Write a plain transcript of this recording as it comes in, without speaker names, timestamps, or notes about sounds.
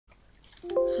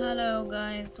Hello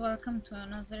guys, welcome to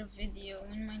another video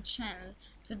in my channel.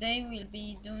 Today we'll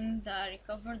be doing the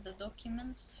recover the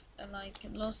documents, like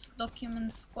lost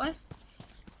documents quest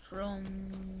from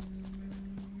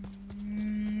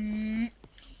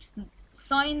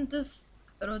scientist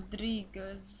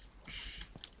Rodriguez.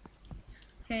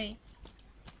 Okay,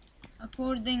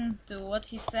 according to what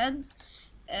he said,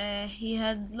 he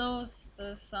had lost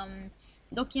some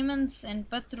documents in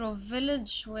Petrov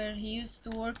village where he used to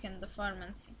work in the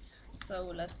pharmacy. So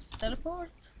let's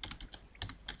teleport.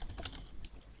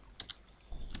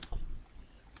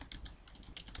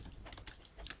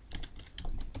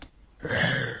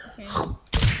 Okay.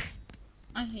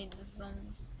 I hate the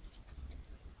zombie.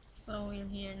 So we're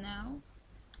here now.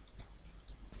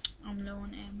 I'm low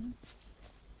on ammo.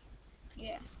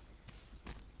 Yeah.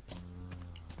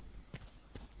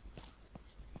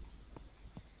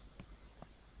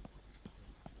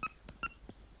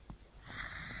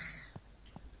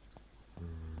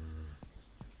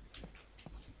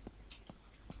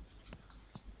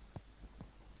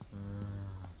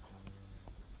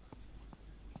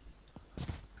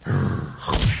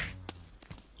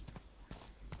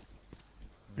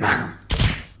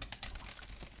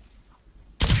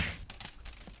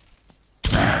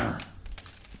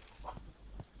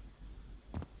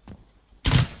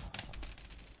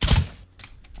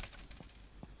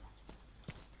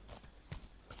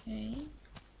 Okay.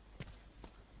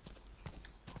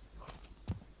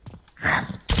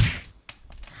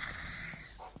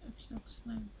 It looks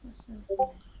like this is my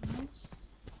house.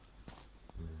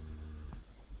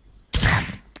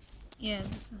 Yeah,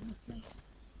 this is the place.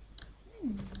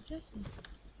 Dressings.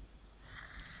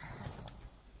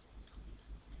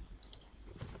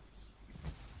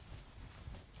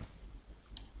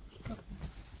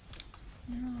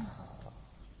 No.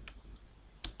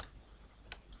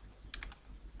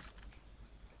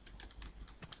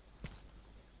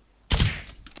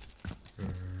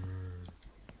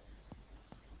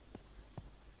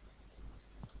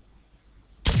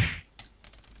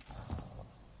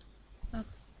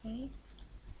 Let's take.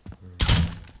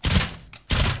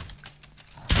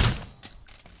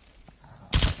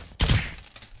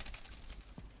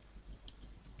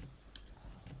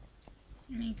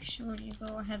 Make sure you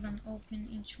go ahead and open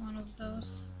each one of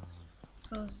those,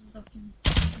 because the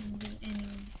documents can be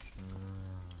anywhere.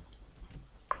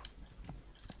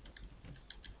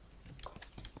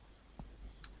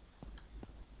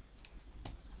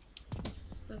 This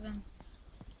is the dentist.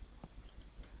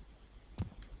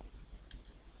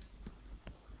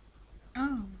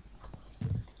 Oh.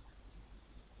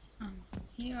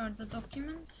 Here are the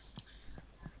documents.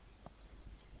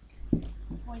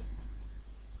 Wait.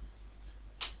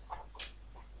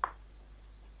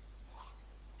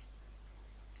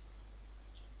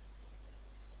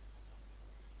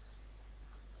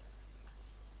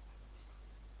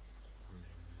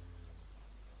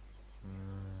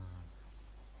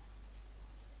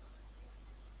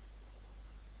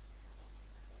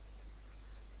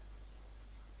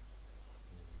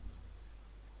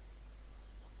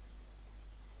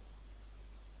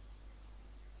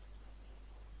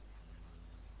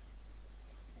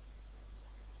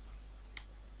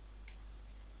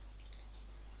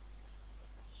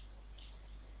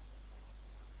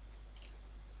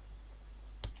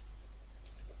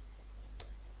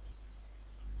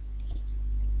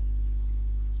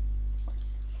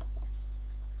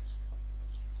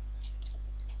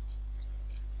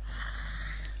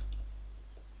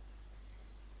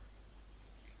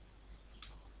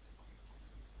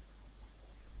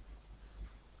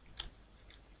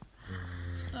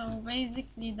 So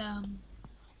basically the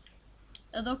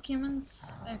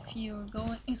documents, if you're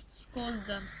going, it's called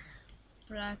the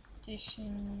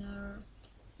practitioner.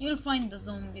 You'll find the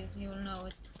zombies, you'll know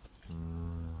it.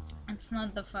 It's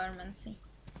not the pharmacy.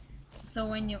 So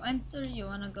when you enter, you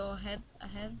wanna go ahead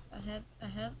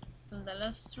till the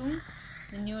last room,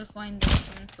 then you'll find the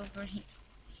documents over here.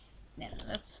 Then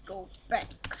let's go back.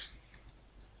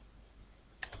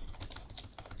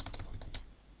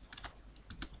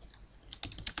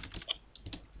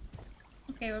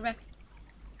 Okay, we're back.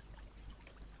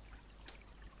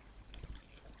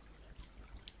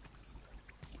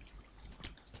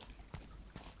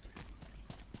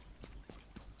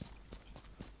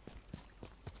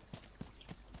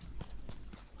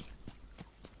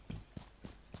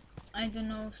 I don't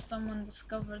know if someone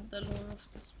discovered the lore of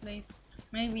this place.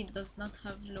 Maybe it does not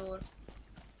have lore.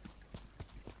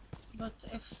 But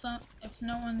if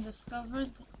no one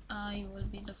discovered, I will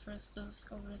be the first to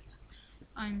discover it.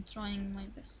 I'm trying my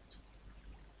best.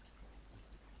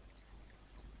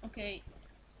 Okay,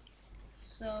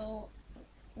 so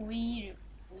we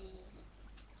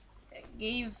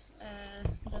gave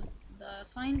the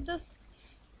scientist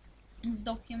his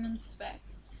documents back.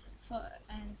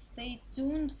 And stay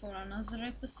tuned for another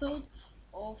episode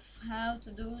of how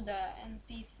to do the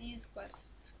NPC's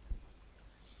quest.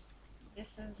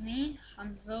 This is me,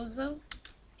 Hamzozo.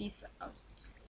 Peace out.